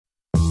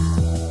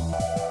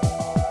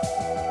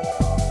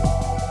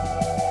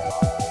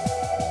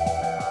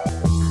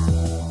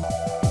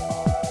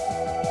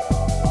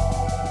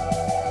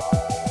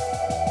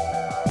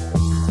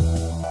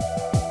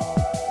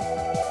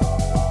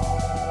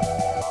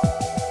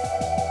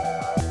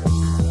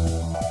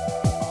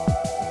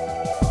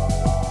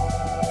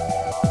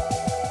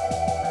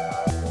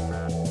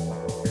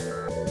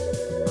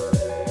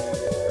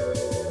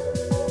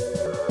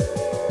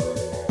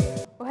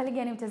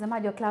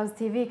mtazamaji wa Clouds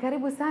TV,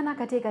 karibu sana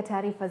katika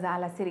taarifa za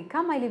alasiri.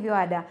 Kama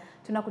ilivyoada,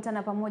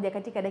 tunakutana pamoja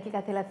katika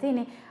dakika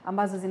 30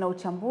 ambazo zina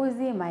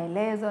uchambuzi,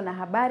 maelezo na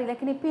habari,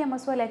 lakini pia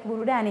masuala ya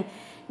kiburudani.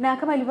 Na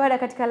kama ilivyoada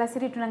katika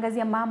alasiri,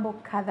 tunaangazia mambo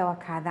kadha wa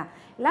kadha.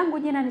 Langu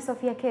jina ni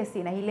Sofia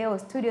Kesi na hii leo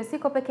studio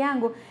siko peke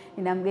yangu,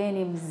 nina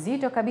mgeni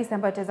mzito kabisa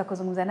ambaye tutaweza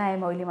kuzungumza naye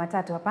mawili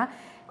matatu hapa.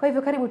 Kwa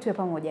hivyo karibu tuwe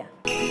pamoja.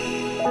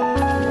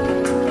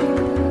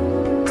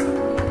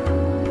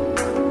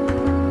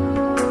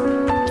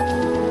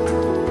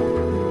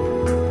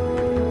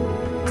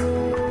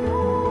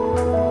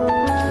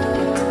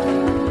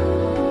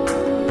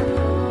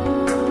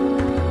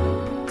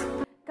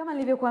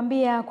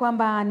 Nilivyokuambia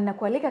kwamba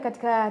ninakualika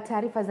katika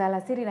taarifa za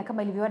alasiri, na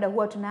kama ilivyoada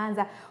huwa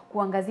tunaanza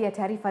kuangazia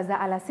taarifa za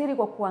alasiri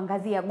kwa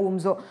kuangazia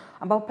gumzo,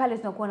 ambapo pale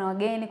tunakuwa na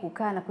wageni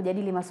kukaa na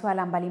kujadili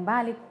masuala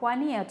mbalimbali kwa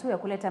nia tu ya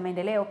kuleta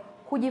maendeleo,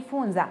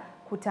 kujifunza,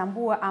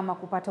 kutambua ama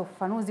kupata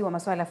ufafanuzi wa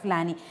masuala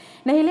fulani.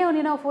 Na hii leo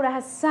ninao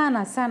furaha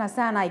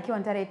sana ikiwa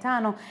ni tarehe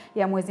 5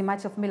 ya mwezi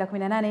Machi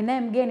 2018,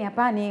 naye mgeni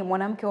hapa ni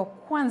mwanamke wa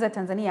kwanza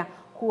Tanzania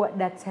kuwa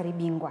daktari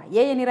bingwa.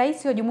 Yeye ni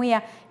rais wa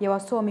jumuiya ya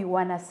wasomi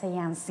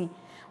wanasayansi.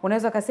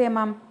 Unaweza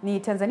kusema ni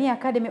Tanzania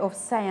Academy of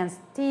Science,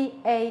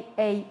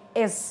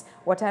 TAAS,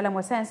 wataalamu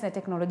wa sayansi na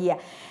teknolojia.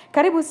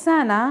 Karibu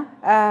sana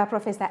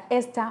Profesa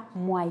Ester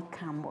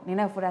Mwaikambo.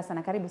 Ninayo furaha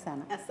sana, karibu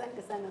sana.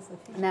 Asante sana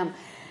Sofia. Naam.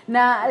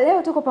 Na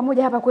leo tuko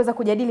pamoja hapa kuweza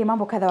kujadili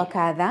mambo kadha wa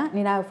kadha.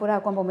 Ninayo furaha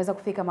kwamba umeweza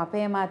kufika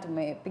mapema,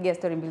 tumepiga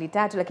story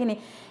 2-3,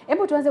 lakini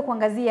hebu tuanze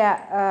kuangazia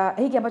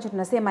hiki ambacho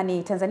tunasema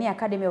ni Tanzania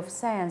Academy of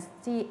Science,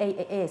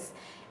 TAAS.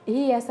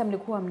 Hii hasa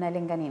mlikuwa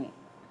mnalenga nini?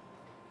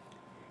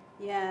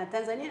 Ya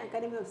Tanzania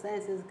Academy of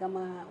Sciences,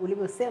 kama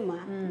ulivyosema,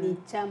 ni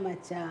chama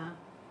cha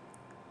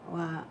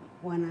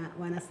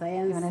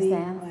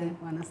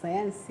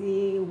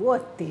wanasayansi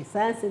wote,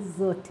 sciences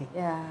zote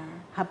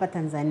hapa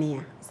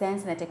Tanzania.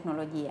 Sayansi na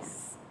teknolojia.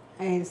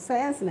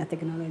 Sayansi na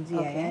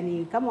teknolojia,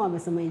 yani kama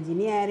wamesoma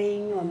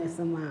engineering,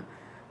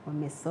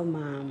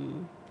 wamesoma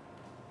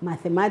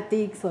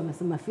mathematics,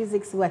 wamesoma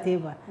physics,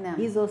 whatever.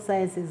 Hizo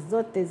sciences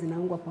zote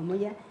zinaungwa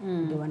pamoja,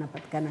 ndio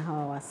wanapatikana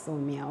hawa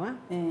wasomi hawa.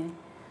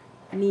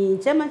 Ni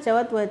chama cha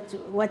watu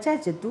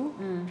wachache tu.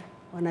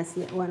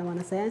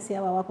 Wanasayansi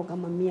hawa wako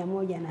kama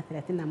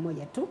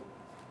 131 tu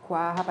kwa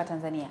hapa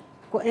Tanzania.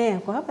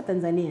 Kwa hapa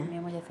Tanzania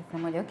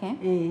 131, okay.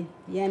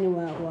 Yani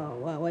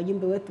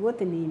wajumbe wetu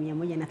wote ni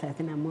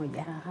 131.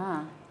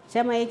 Aha.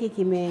 Chama hiki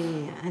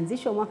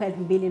kimeanzishwa mwaka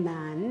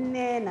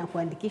 2004 na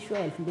kuandikishwa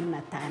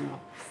 2005.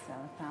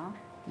 Sawa.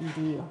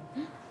 Ndio.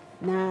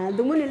 Na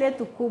dhumuni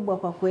letu kubwa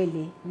kwa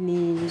kweli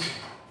ni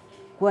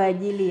kwa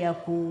ajili ya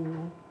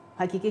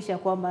hakikisha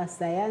kwamba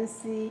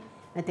sayansi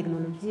na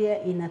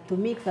teknolojia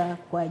inatumika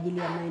kwa ajili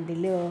ya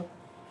maendeleo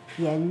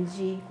ya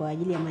nchi, kwa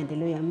ajili ya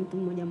maendeleo ya mtu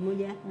mmoja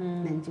mmoja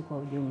na nchi kwa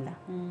ujumla.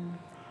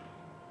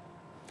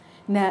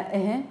 Na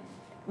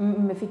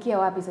mmefikia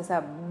wapi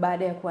sasa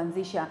baada ya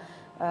kuanzisha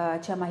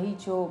chama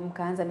hicho,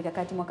 mkaanza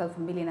mikakati mwaka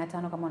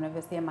 2005 kama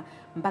unavyosema,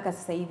 mpaka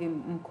sasa hivi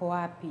mko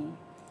wapi?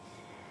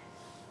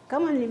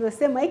 Kama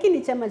nilivyosema, hiki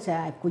ni chama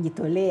cha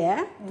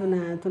kujitolea.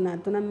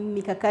 Tuna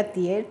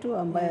mikakati yetu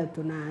ambayo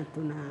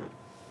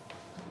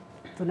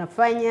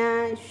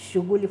tunafanya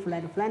shughuli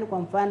fulani. Kwa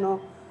mfano,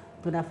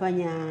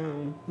 tunafanya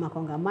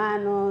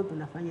makongamano,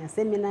 tunafanya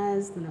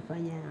seminars,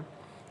 tunafanya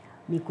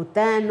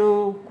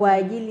mikutano kwa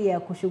ajili ya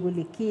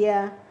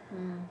kushughulikia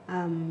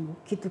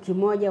kitu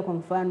kimoja. Kwa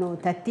mfano,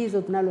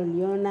 tatizo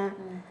tunaloliona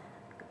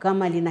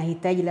kama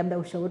linahitaji labda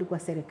ushauri kwa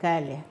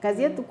serikali.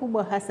 Kazi yetu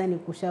kubwa hasa ni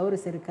kushauri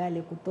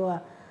serikali,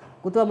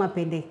 kutoa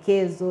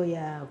mapendekezo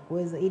ya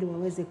kuweza, ili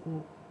waweze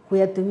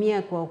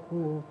kuyatumia kwa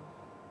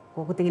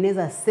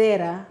kutengeneza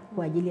sera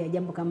kwa ajili ya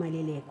jambo kama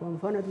lile. Kwa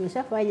mfano,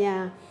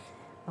 tumeshafanya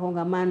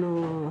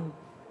kongamano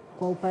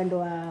kwa upande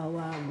wa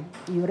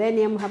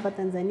uranium hapa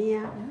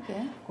Tanzania.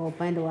 Kwa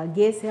upande wa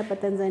gesi hapa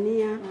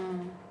Tanzania.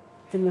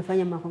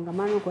 Tumefanya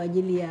makongamano kwa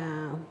ajili ya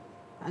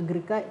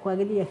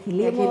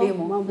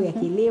kilimo, mambo ya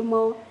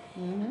kilimo.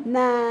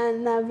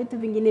 Na vitu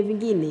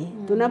vingine.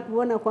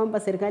 Tunapoona kwamba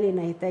serikali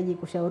inahitaji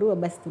kushauriwa,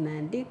 basi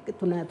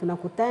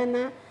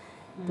tunakutana,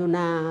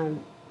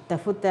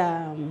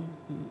 tunatafuta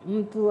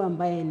mtu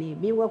ambaye ni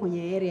bingwa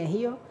kwenye area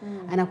hiyo.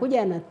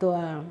 Anakuja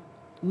anatoa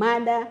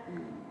mada,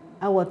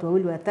 au watu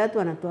 2-3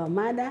 wanatoa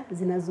mada,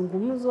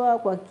 zinazungumzwa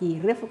kwa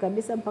kirefu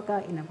kabisa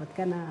mpaka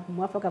inapatikana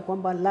mwafaka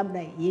kwamba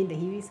labda iende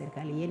hivi,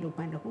 serikali iende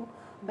upande huu.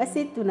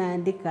 Basi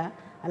tunaandika,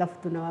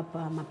 alafu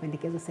tunawapa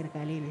mapendekezo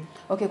serikalini.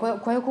 Okay,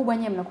 kwa hiyo kubwa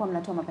nyewe mnakuwa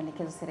mnatoa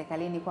mapendekezo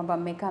serikalini kwamba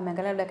mmekaa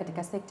mmeangalia labda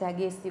katika sekta ya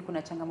gesi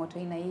kuna changamoto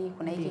hii,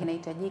 kuna hiki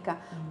kinahitajika,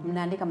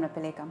 mnaandika,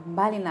 mnapeleka,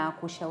 mbali na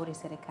kushauri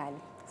serikali.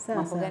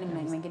 Mambo gani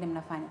mengine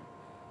mnafanya?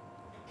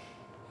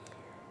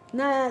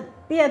 Na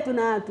pia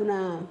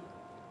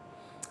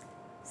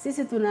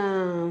sisi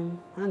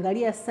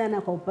tunaangalia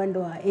sana kwa upande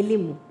wa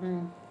elimu.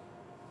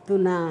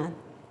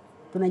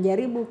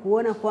 Tunajaribu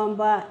kuona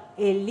kwamba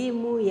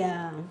elimu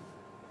ya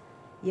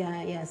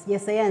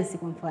sayansi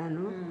kwa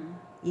mfano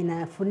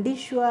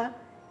inafundishwa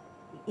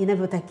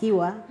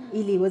inavyotakiwa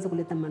ili iweze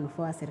kuleta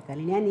manufaa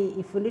serikalini. Yani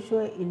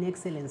ifundishwe in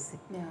excellence.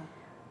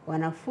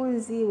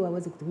 wanafunzi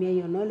waweze kutumia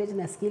hiyo knowledge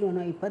na skill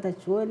wanaoipata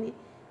chuoni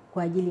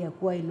kwa ajili ya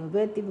kuwa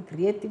innovative,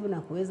 creative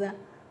na kuweza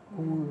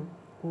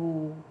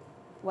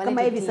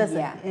kama hivi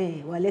sasa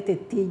walete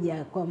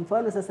tija. Kwa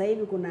mfano sasa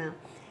hivi kuna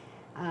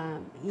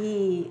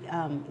hii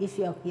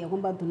issue ya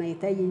kwamba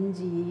tunahitaji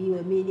nchi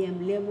iwe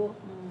medium level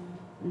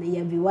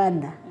ya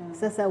viwanda.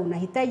 Sasa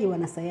unahitaji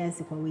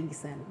wanasayansi kwa wingi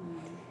sana.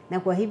 Na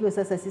kwa hivyo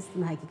sasa sisi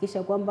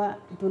tunahakikisha kwamba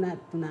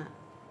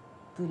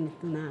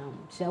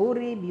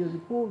tunashauri vyuo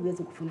vikuu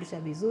viweze kufundisha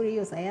vizuri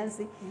hiyo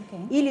sayansi,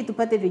 ili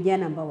tupate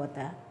vijana ambao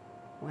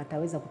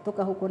wataweza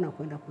kutoka huko na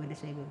kwenda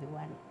kuendesha hivyo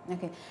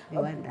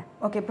viwanda.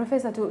 Okay,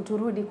 Profesa,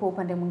 turudi kwa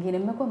upande mwingine.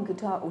 Mmekuwa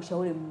mkitoa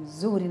ushauri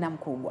mzuri na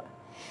mkubwa.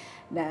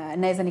 Na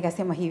naweza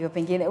nikasema hivyo,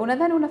 pengine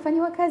unadhani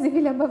unafanyiwa kazi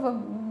vile ambavyo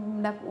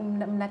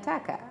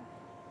mnataka?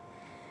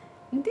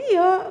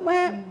 Ndio,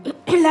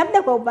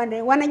 labda kwa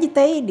upande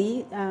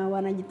wanajitahidi,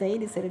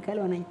 serikali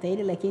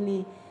wanajitahidi,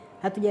 lakini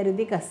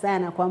hatujaridhika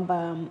sana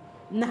kwamba,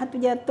 na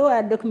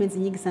hatujatoa documents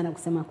nyingi sana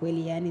kusema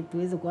kweli, yani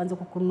tuweze kuanza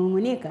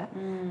kunung'unika.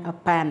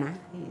 Hapana.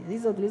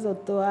 Hizo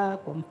tulizotoa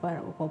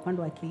kwa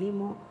upande wa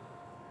kilimo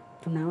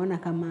tunaona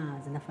kama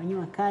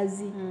zinafanywa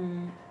kazi.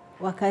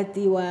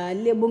 Wakati wa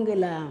ile bunge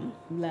la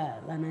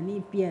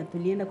nani pia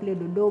tulienda kule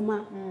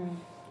Dodoma.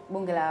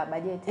 Bunge la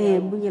bajeti.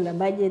 Bunge la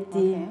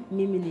bajeti.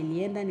 Mimi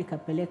nilienda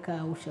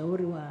nikapeleka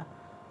ushauri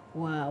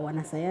wa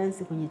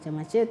wanasayansi kwenye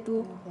chama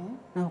chetu.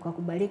 Na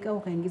ukakubalika,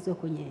 ukaingizwa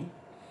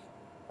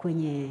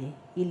kwenye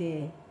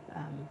ile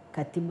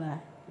katiba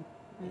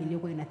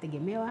iliyokuwa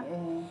inategemewa.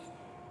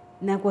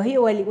 Na kwa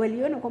hiyo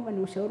waliona kwamba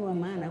ni ushauri wa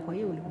maana, kwa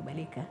hiyo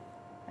ulikubalika.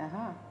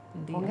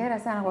 Hongera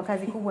sana kwa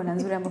kazi kubwa na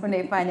nzuri ambayo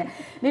unaifanya.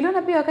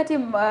 Niliona pia wakati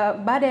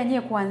baada ya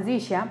nyie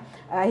kuanzisha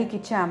hiki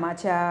chama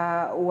cha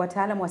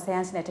wataalamu wa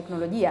sayansi na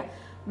teknolojia,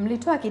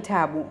 mlitoa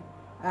kitabu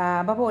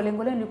ambapo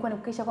lengo lenu lilikuwa ni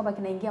kuhakikisha kwamba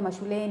kinaingia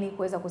mashuleni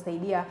kuweza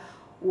kusaidia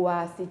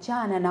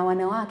wasichana na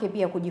wanawake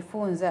pia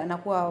kujifunza na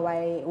kuwa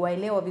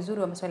waelewa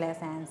vizuri wa masuala ya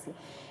sayansi.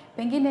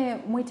 Pengine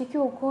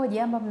mwitikio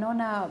ukoje, ama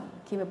mnaona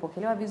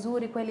kimepokelewa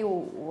vizuri kweli,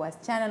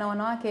 wasichana na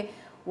wanawake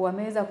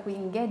wameweza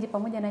kuengage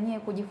pamoja na nyie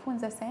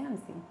kujifunza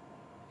sayansi?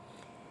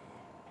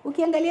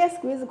 Ukiangalia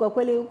siku hizi kwa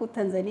kweli huku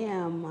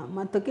Tanzania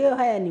matokeo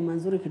haya ni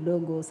mazuri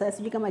kidogo. Sasa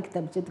sijui kama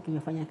kitabu chetu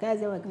kimefanya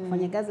kazi au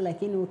hakifanya kazi,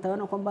 lakini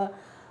utaona kwamba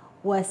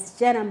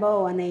wasichana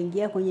ambao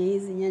wanaingia kwenye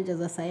hizi nyanja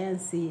za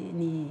sayansi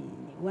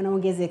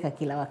wanaongezeka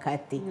kila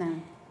wakati.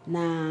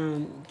 Na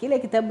kile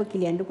kitabu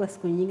kiliandikwa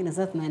siku nyingi na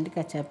sasa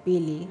tunaandika cha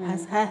pili.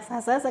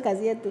 Sasa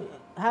kazi yetu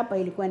hapa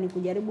ilikuwa ni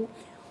kujaribu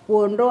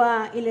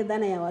kuondoa ile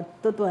dhana ya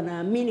watoto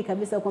wanaamini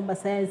kabisa kwamba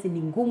sayansi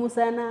ni ngumu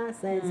sana,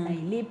 sayansi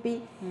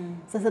hailipi.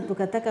 Sasa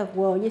tukataka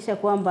kuwaonyesha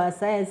kwamba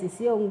sayansi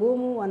sio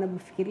ngumu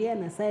wanavyofikiria,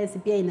 na sayansi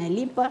pia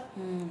inalipa.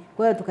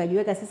 Kwa hiyo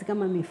tukajiweka sisi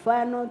kama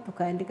mifano,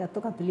 tukaandika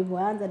toka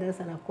tulivyoanza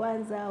darasa la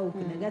kwanza au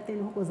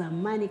kindergarten huko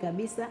zamani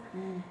kabisa.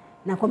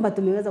 Na kwamba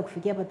tumeweza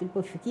kufikia hapa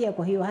tulipofikia,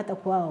 kwa hiyo hata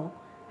kwao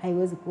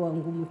haiwezi kuwa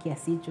ngumu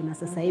kiasi hicho. Na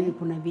sasa hivi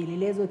kuna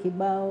vielelezo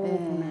kibao,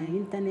 kuna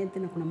internet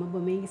na kuna mambo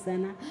mengi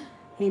sana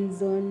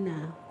hands on,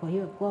 na kwa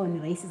hiyo kwao ni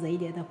rahisi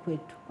zaidi hata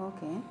kwetu.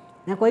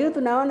 Na kwa hiyo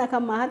tunaona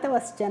kama hata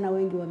wasichana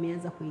wengi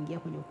wameanza kuingia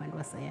kwenye upande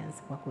wa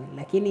sayansi kwa kweli,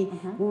 lakini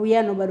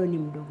uwiano bado ni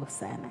mdogo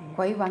sana.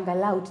 Kwa hivyo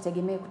angalau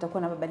tutegemee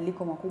kutakuwa na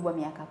mabadiliko makubwa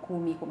miaka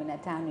 10,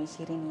 15,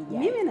 20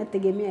 ijayo. Mimi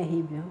nategemea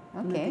hivyo.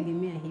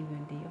 Nategemea hivyo,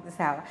 ndio.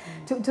 Sawa.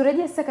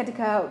 Turejee sasa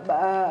katika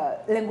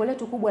lengo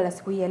letu kubwa la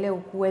siku hii ya leo,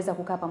 kuweza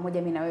kukaa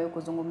pamoja mimi na wewe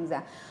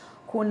kuzungumza.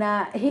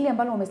 Kuna hili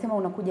ambalo umesema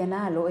unakuja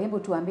nalo, hebu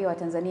tuambie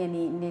Watanzania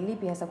ni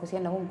lipi hasa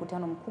kuhusiana na huu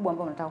mkutano mkubwa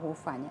ambao unataka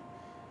kuufanya?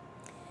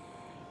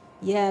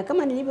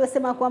 Kama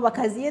nilivyosema kwamba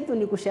kazi yetu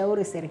ni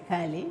kushauri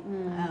serikali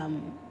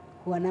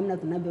kwa namna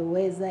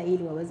tunavyoweza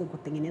ili waweze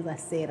kutengeneza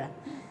sera.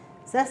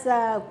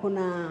 Sasa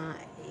kuna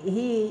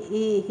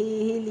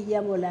hili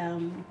jambo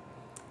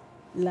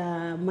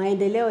la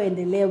maendeleo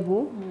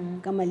endelevu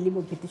kama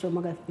lilivyopitishwa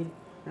mwaka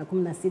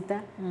 2016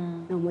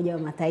 na Umoja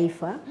wa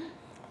Mataifa.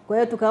 Kwa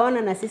hiyo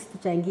tukaona na sisi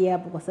tuchangie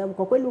hapo, kwa sababu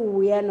kwa kweli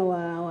uwiano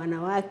wa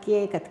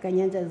wanawake katika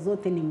nyanja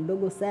zote ni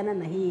mdogo sana,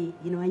 na hii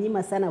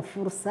inawanyima sana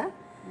fursa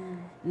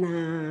na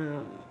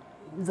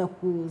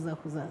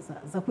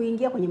za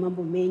kuingia kwenye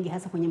mambo mengi,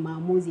 hasa kwenye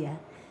maamuzi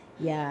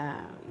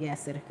ya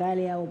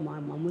serikali au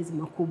maamuzi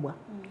makubwa.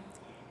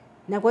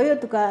 Na kwa hiyo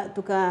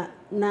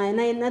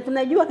na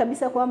tunajua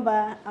kabisa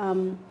kwamba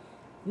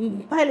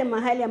pale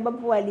mahali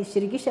ambapo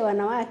walishirikisha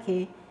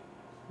wanawake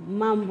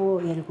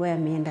mambo yalikuwa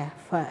yameenda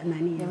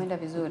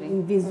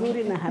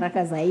vizuri na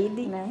haraka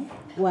zaidi.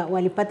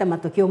 Walipata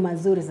matokeo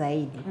mazuri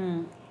zaidi.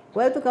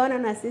 Kwa hiyo tukaona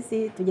na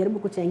sisi tujaribu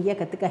kuchangia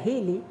katika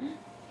hili,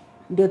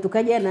 ndio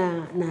tukaja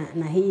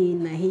na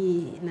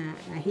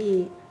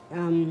hii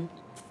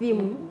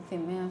theme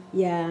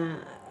ya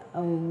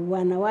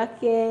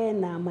wanawake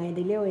na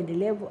maendeleo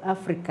endelevu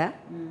Afrika.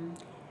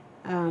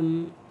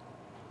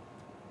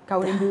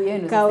 Kauli mbiu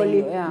yenu sasa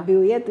kauli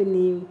mbiu yetu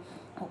ni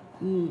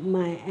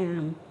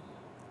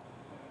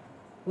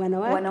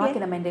wanawake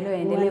na maendeleo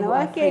endelevu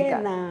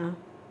Afrika. Na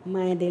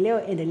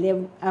maendeleo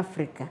endelevu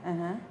Afrika.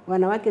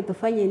 Wanawake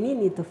tufanye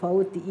nini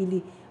tofauti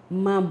ili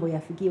mambo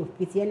yafikie,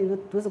 yani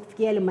tuweze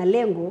kufikia yale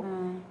malengo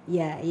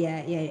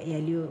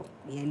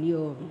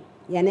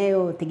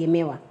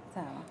yanayotegemewa.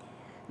 Sawa.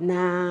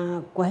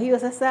 Na kwa hiyo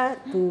sasa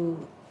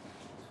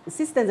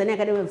sisi Tanzania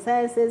Academy of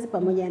Sciences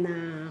pamoja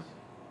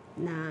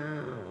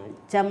na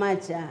chama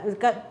cha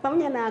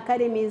pamoja na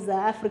academy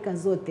za Afrika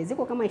zote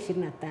ziko kama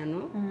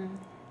 25.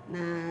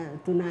 Na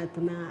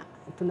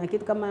tuna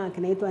kitu kama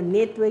kinaitwa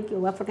Network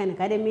of African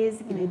Academies,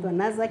 kinaitwa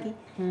NAZAC,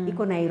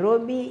 iko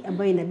Nairobi,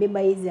 ambayo inabeba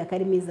hizi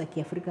academies za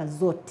Kiafrika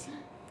zote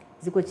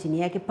ziko chini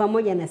yake,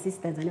 pamoja na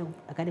sisi Tanzania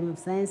Academy of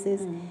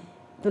Sciences.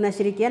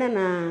 Tunashirikiana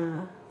na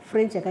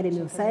French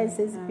Academy of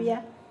Sciences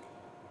pia.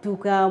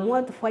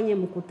 Tukaamua tufanye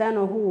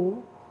mkutano huu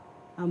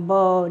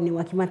ambao ni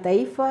wa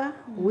kimataifa,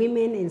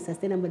 Women and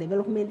Sustainable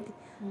Development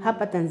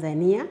hapa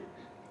Tanzania,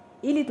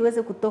 ili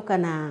tuweze kutoka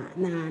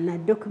na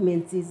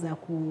documents za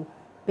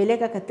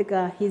kupeleka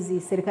katika hizi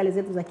serikali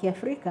zetu za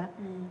Kiafrika,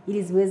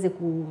 ili ziweze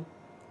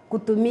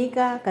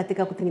kutumika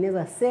katika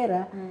kutengeneza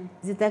sera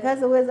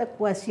zitakazoweza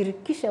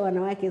kuwashirikisha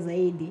wanawake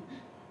zaidi,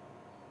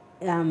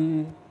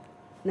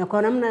 na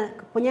kwa namna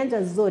kwa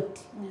nyanja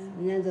zote,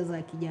 nyanja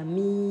za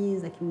kijamii,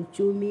 za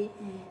kiuchumi,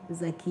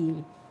 za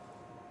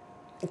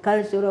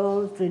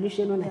cultural,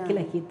 traditional na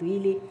kila kitu,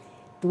 ili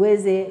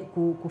tuweze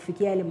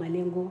kufikia yale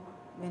malengo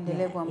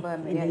endelevu ambayo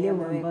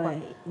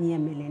ni ya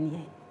milenia.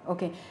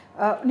 Okay.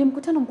 Ni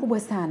mkutano mkubwa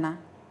sana.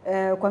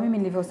 Kwa mimi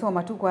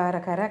nilivyosoma tu kwa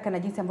haraka na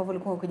jinsi ambavyo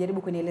ulikuwa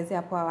ukijaribu kunielezea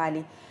hapo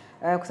awali.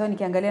 Kwa sababu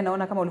nikiangalia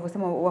naona kama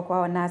ulivyosema wako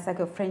wa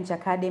NASAC, French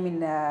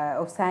Academy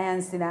of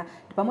Science na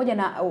pamoja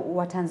na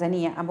wa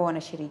Tanzania ambao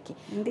wanashiriki.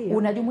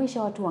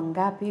 Unajumuisha watu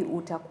wangapi?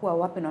 Utakuwa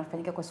wapi na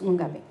unafanyika kwa siku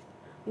ngapi?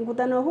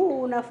 Mkutano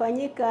huu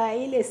unafanyika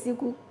ile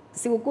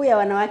Sikukuu ya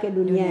Wanawake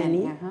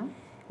Duniani.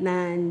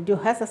 Na ndio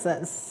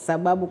hasa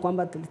sababu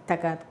kwamba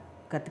tulitaka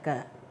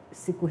katika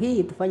siku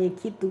hii tufanye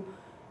kitu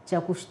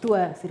cha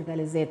kushtua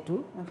serikali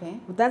zetu.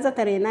 Utaanza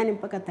tarehe 8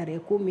 mpaka tarehe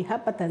 10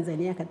 hapa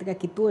Tanzania katika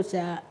kituo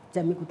cha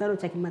mikutano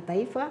cha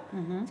kimataifa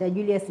cha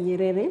Julius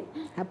Nyerere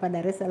hapa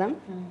Dar es Salaam.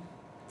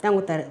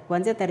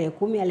 Kuanzia tarehe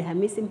 10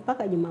 Alhamisi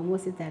mpaka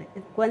Jumamosi,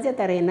 kuanzia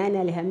tarehe 8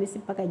 Alhamisi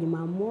mpaka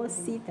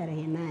Jumamosi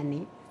tarehe 8,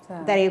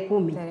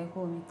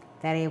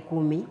 tarehe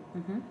 10.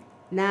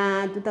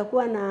 Na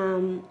tutakuwa na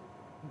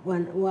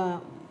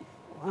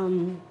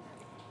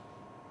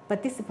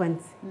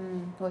participants,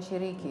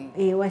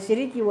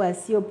 washiriki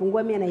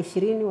wasiopungua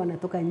 120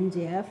 wanatoka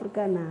nje ya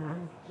Afrika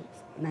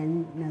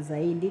na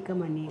zaidi,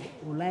 kama ni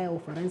Ulaya,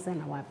 Ufaransa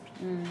na wapi.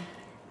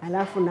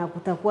 Alafu na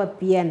kutakuwa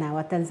pia na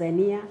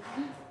Watanzania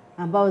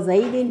ambao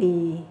zaidi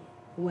ni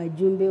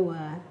wajumbe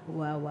wa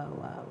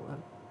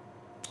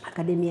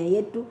akademia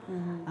yetu,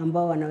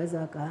 ambao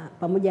wanaweza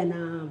pamoja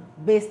na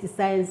best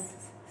science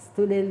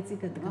students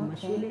katika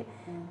mashule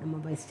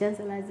na vice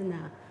chancellors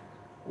na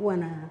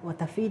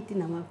watafiti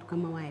na watu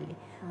kama wale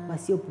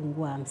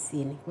wasiopungua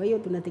 50. Kwa hiyo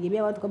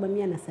tunategemea watu kama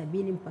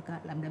 170 mpaka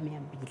labda 200.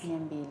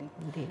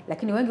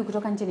 Lakini wengi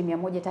kutoka nje ni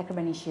 100,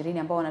 takriban 20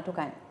 ambao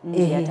wanatoka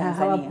nje ya Tanzania.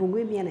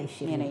 Hawapungui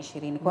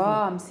 120.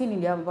 Kwa 50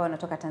 ndio ambao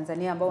wanatoka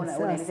Tanzania, ambao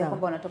unaelezea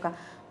kwamba wanatoka,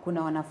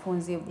 kuna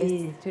wanafunzi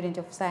best student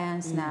of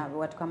science na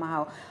watu kama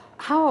hao.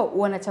 Hao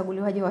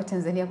wanachaguliwaje wa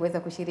Tanzania kuweza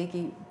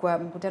kushiriki kwa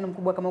mkutano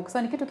mkubwa kama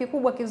huo? Ni kitu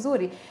kikubwa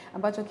kizuri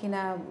ambacho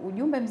kina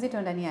ujumbe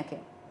mzito ndani yake.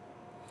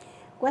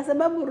 Kwa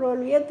sababu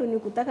role yetu ni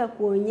kutaka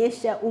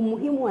kuonyesha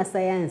umuhimu wa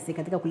sayansi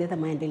katika kuleta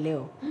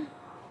maendeleo.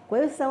 Kwa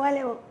hiyo sasa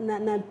wale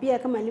na pia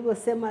kama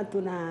nilivyosema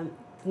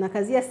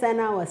tunakazia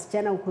sana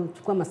wasichana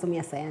kuchukua masomo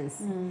ya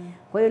sayansi.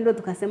 Kwa hiyo ndio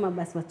tukasema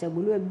basi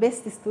wachaguliwe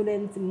best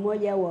students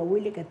 1 au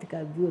 2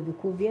 katika vyuo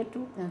vikuu vyetu.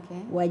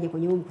 Waje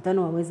kwenye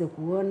mkutano waweze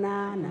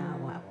kuona na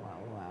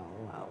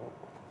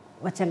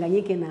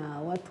wachanganyike na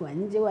watu wa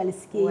nje,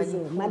 walisikie hizo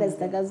mada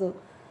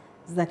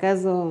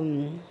zitakazo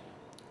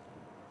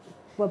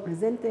kuwa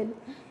presented,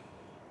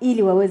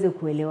 ili waweze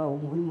kuelewa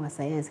umuhimu wa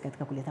sayansi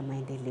katika kuleta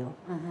maendeleo.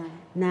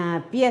 Na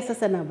pia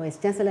sasa na vice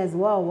chancellors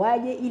wao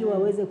waje, ili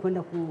waweze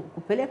kwenda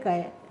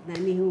kupeleka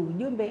huu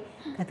ujumbe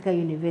katika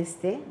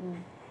university.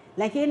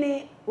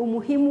 Lakini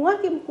umuhimu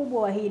wake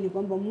mkubwa wa hii ni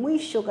kwamba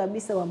mwisho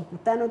kabisa wa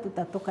mkutano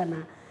tutatoka na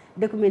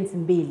documents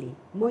 2.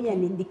 Moja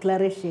ni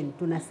declaration,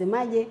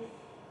 tunasemaje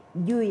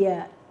juu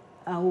ya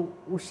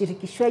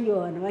ushirikishwaji wa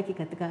wanawake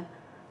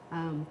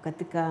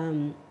katika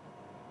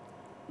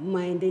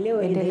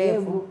maendeleo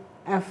endelevu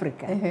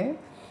Afrika.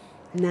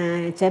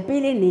 Na cha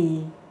pili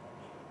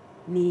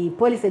ni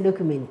policy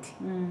document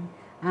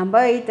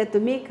ambayo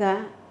itatumika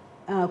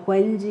kwa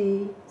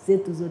nchi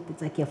zetu zote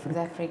za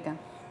Kiafrika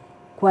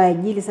kwa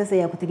ajili sasa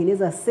ya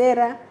kutengeneza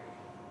sera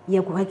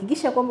ya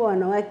kuhakikisha kwamba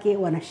wanawake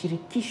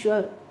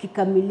wanashirikishwa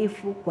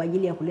kikamilifu kwa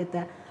ajili ya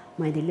kuleta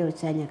maendeleo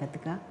chanya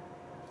katika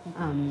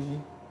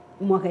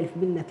mwaka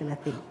 2030.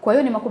 Kwa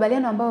hiyo ni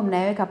makubaliano ambayo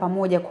mnayaweka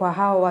pamoja kwa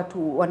hao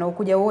watu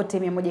wanaokuja wote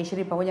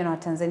 120 pamoja na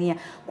Watanzania,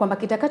 kwamba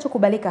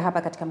kitakachokubalika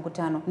hapa katika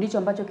mkutano ndicho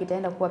ambacho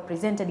kitaenda kuwa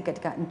presented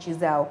katika nchi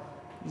zao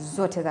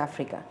zote za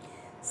Afrika.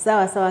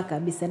 Sawa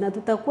kabisa. Na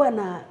tutakuwa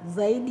na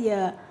zaidi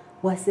ya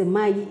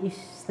wasemaji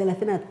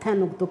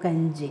 35 kutoka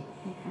nje,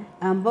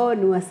 ambao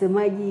ni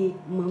wasemaji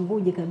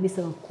manguji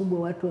kabisa wakubwa,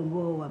 watu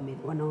ambao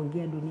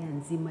wanaongea dunia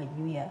nzima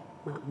juu ya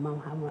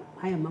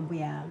haya mambo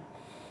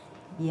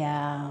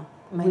ya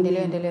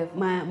maendeleo endelevu.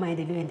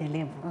 Maendeleo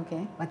endelevu. Okay.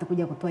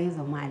 Watakuja kutoa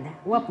hizo mada.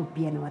 Wapo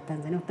pia na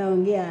Watanzania,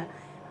 utaongea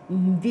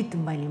vitu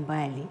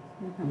mbalimbali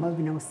ambavyo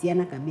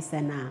vinahusiana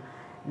kabisa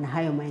na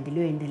hayo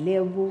maendeleo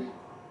endelevu,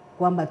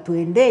 kwamba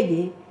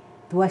tuendeje,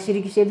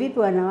 tuwashirikishe vipi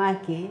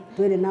wanawake,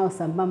 tuende nao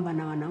sambamba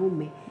na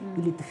wanaume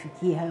ili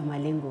tufikie hayo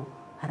malengo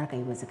haraka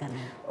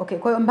iwezekanavyo. Okay,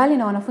 kwa hiyo mbali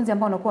na wanafunzi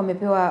ambao wanakuwa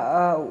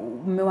wamepewa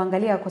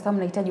mmewaangalia kwa sababu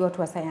mnahitaji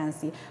watu wa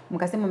sayansi,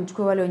 mkasema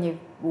mchukue wale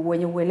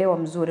wenye uelewa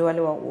mzuri,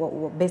 wale wa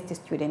best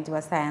student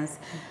wa science.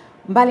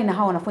 Mbali na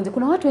hao wanafunzi,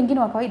 kuna watu wengine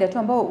wa kawaida tu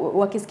ambao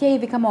wakisikia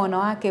hivi kama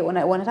wanawake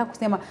wanataka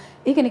kusema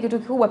hiki ni kitu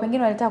kikubwa,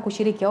 pengine wanataka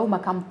kushiriki, au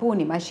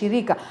makampuni,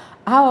 mashirika,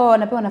 hawa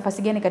wanapewa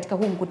nafasi gani katika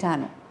huu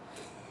mkutano?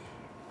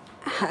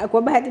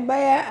 Kwa bahati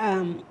mbaya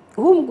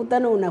huu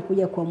mkutano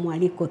unakuja kwa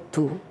mwaliko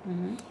tu.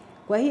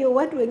 Kwa hiyo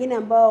watu wengine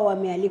ambao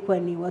wamealikwa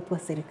ni watu wa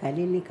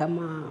serikalini,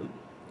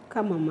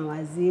 kama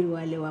mawaziri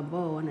wale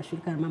ambao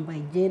wanashughulika na mambo ya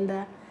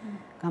agenda,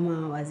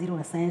 kama waziri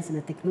wa science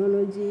na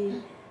technology,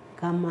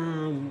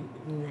 kama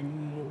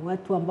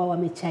watu ambao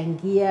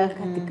wamechangia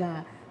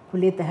katika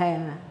kuleta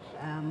haya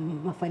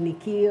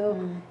mafanikio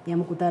ya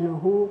mkutano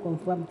huu.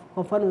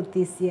 Kwa mfano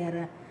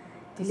TCRA,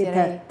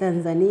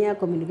 Tanzania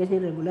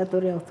Communication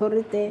Regulatory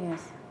Authority, yes.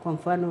 Kwa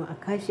mfano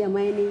Acacia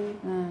Mining,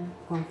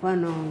 kwa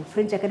mfano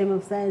French Academy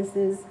of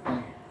Sciences,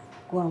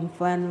 kwa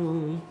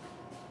mfano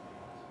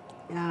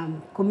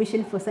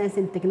Commission for Science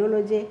and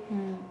Technology,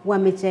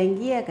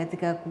 wamechangia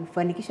katika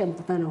kufanikisha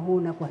mkutano huu,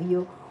 na kwa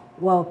hiyo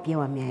wao pia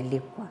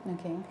wamealikwa.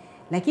 Okay.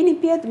 Lakini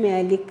pia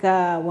tumealika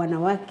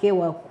wanawake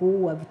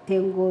wakuu wa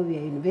vitengo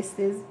vya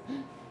universities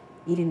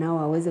ili nao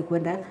waweze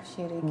kwenda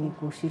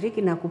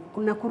kushiriki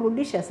na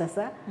kurudisha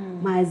sasa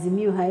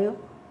maazimio hayo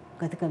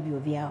katika vyuo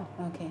vyao.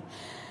 Okay.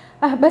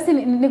 Basi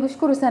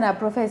nikushukuru sana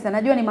Profesa.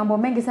 Najua ni mambo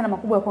mengi sana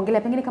makubwa ya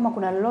kuongelea. Pengine kama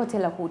kuna lolote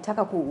la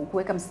kutaka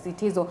kuweka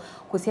msisitizo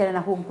kuhusiana na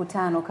huu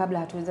mkutano kabla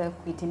hatuweza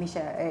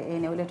kuhitimisha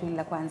eneo letu hili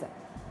la kwanza.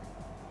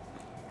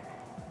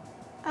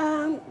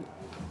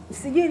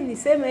 Sijui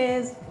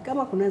niseme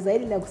kama kuna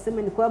zaidi la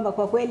kusema, ni kwamba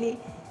kwa kweli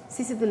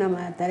sisi tuna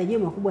matarajio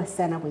makubwa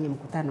sana kwenye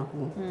mkutano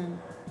huu.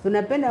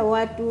 Tunapenda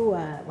watu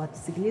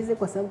watusikilize,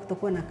 kwa sababu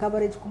kutakuwa na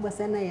coverage kubwa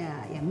sana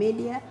ya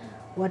media.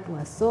 Watu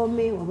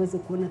wasome, waweze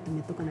kuona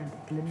tumetoka na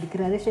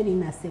declaration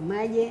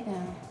inasemaje,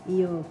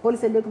 hiyo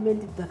policy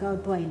document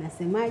tutakayotoa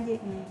inasemaje,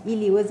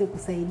 ili iweze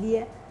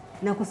kusaidia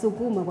na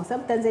kusukuma, kwa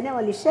sababu Tanzania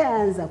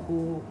walishaanza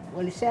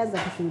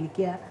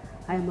kushughulikia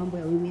haya mambo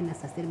ya women na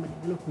sustainable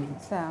development.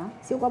 Sawa.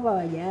 Sio kwamba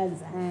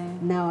hawajaanza,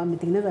 na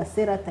wametengeneza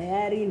sera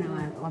tayari na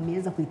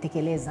wameanza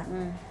kuitekeleza.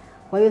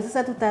 Kwa hiyo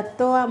sasa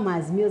tutatoa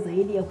maazimio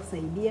zaidi ya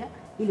kusaidia,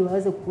 ili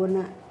waweze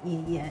kuona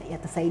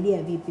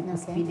yatasaidia vipi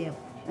kusaidia.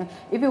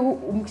 Hivi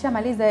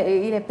mkishamaliza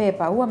ile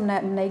pepa, huwa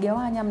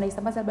mnaigawanya,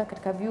 mnaisambaza labda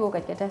katika vyuo,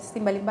 katika taasisi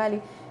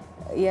mbalimbali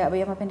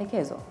ya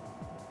mapendekezo?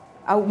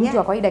 Au mtu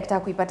wa kawaida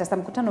akitaka kuipata, sasa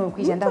mkutano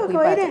ukijiandaa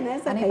kuipata,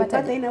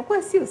 anaipata,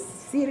 inakuwa sio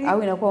siri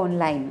au inakuwa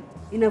online?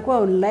 Inakuwa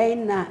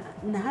online,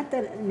 na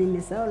hata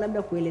nimesahau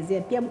labda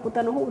kuelezea pia,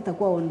 mkutano huu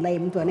utakuwa online,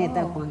 mtu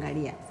anayetaka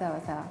kuangalia.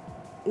 Sawa.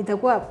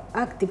 Itakuwa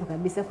active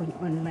kabisa kwenye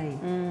online.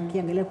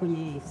 Ukiangalia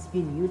kwenye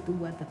spin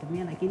YouTube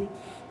atatumia, lakini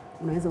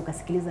unaweza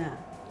ukasikiliza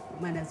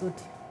mada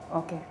zote.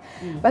 Okay.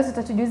 Basi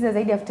utatujuza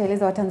zaidi,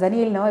 tutaeleza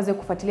Watanzania ili naweze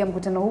kufuatilia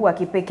mkutano huu wa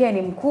kipekee.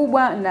 Ni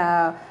mkubwa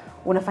na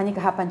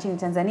unafanyika hapa nchini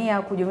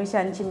Tanzania,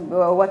 kujumlisha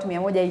watu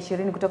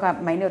 120 kutoka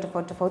maeneo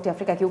tofauti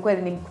Afrika.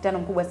 Kiukweli ni mkutano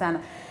mkubwa sana.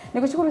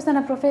 Nikushukuru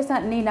sana Profesa,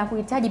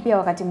 ninakuhitaji pia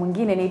wakati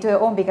mwingine. Nitoe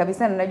ombi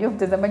kabisa, na najua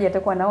mtazamaji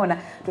atakuwa anaona.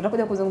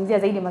 Tutakuja kuzungumzia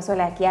zaidi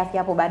masuala ya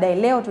kiafya hapo baadaye.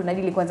 Leo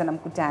tunadili kwanza na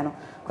mkutano.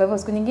 Kwa hivyo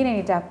siku nyingine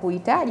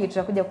nitakuhitaji,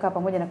 tutakuja kukaa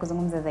pamoja na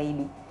kuzungumza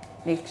zaidi.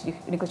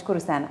 Nikushukuru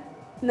sana.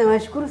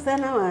 Nawashukuru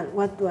sana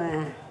watu wa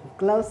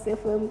Clouds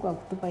FM kwa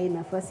kutupa hii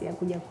nafasi ya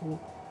kuja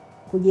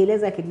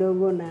kujieleza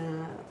kidogo na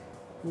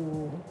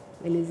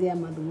kuelezea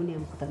madhumuni ya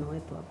mkutano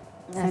wetu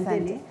hapa.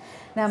 Asante.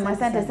 Naam,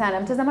 asante sana.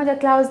 Mtazamaji wa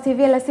Clouds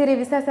TV alasiri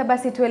hivi sasa,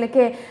 basi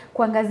tuelekee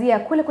kuangazia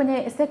kule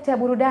kwenye sekta ya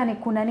burudani,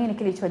 kuna nini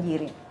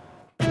kilichojiri.